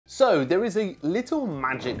So there is a little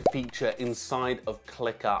magic feature inside of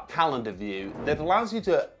ClickUp Calendar View that allows you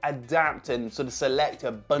to adapt and sort of select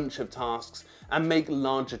a bunch of tasks and make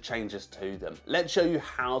larger changes to them. Let's show you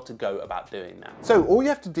how to go about doing that. So all you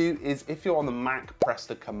have to do is, if you're on the Mac, press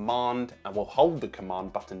the command and we'll hold the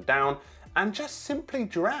command button down and just simply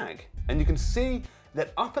drag. And you can see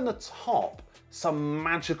that up in the top, some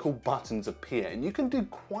magical buttons appear and you can do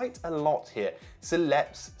quite a lot here. So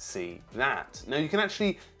let's see that. Now you can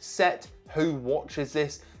actually set who watches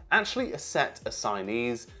this, actually set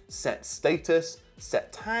assignees, set status,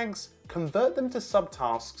 set tags, convert them to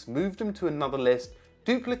subtasks, move them to another list,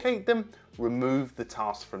 duplicate them, remove the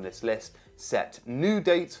tasks from this list, set new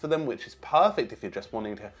dates for them, which is perfect if you're just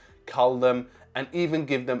wanting to cull them, and even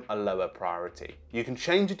give them a lower priority. You can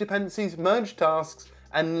change your dependencies, merge tasks,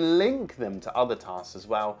 and link them to other tasks as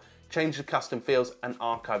well, change the custom fields and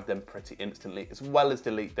archive them pretty instantly, as well as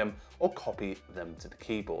delete them or copy them to the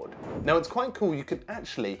keyboard. Now it's quite cool, you can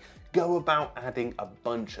actually go about adding a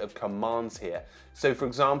bunch of commands here. So for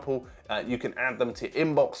example, you can add them to your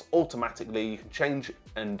inbox automatically, you can change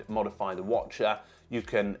and modify the watcher, you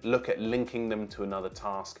can look at linking them to another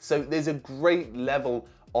task. So there's a great level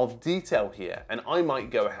of detail here, and I might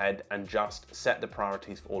go ahead and just set the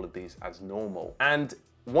priorities for all of these as normal. And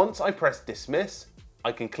once I press dismiss,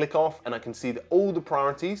 I can click off and I can see that all the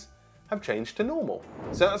priorities have changed to normal.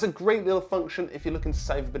 So that's a great little function if you're looking to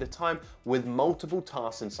save a bit of time with multiple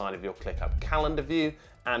tasks inside of your ClickUp calendar view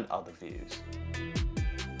and other views.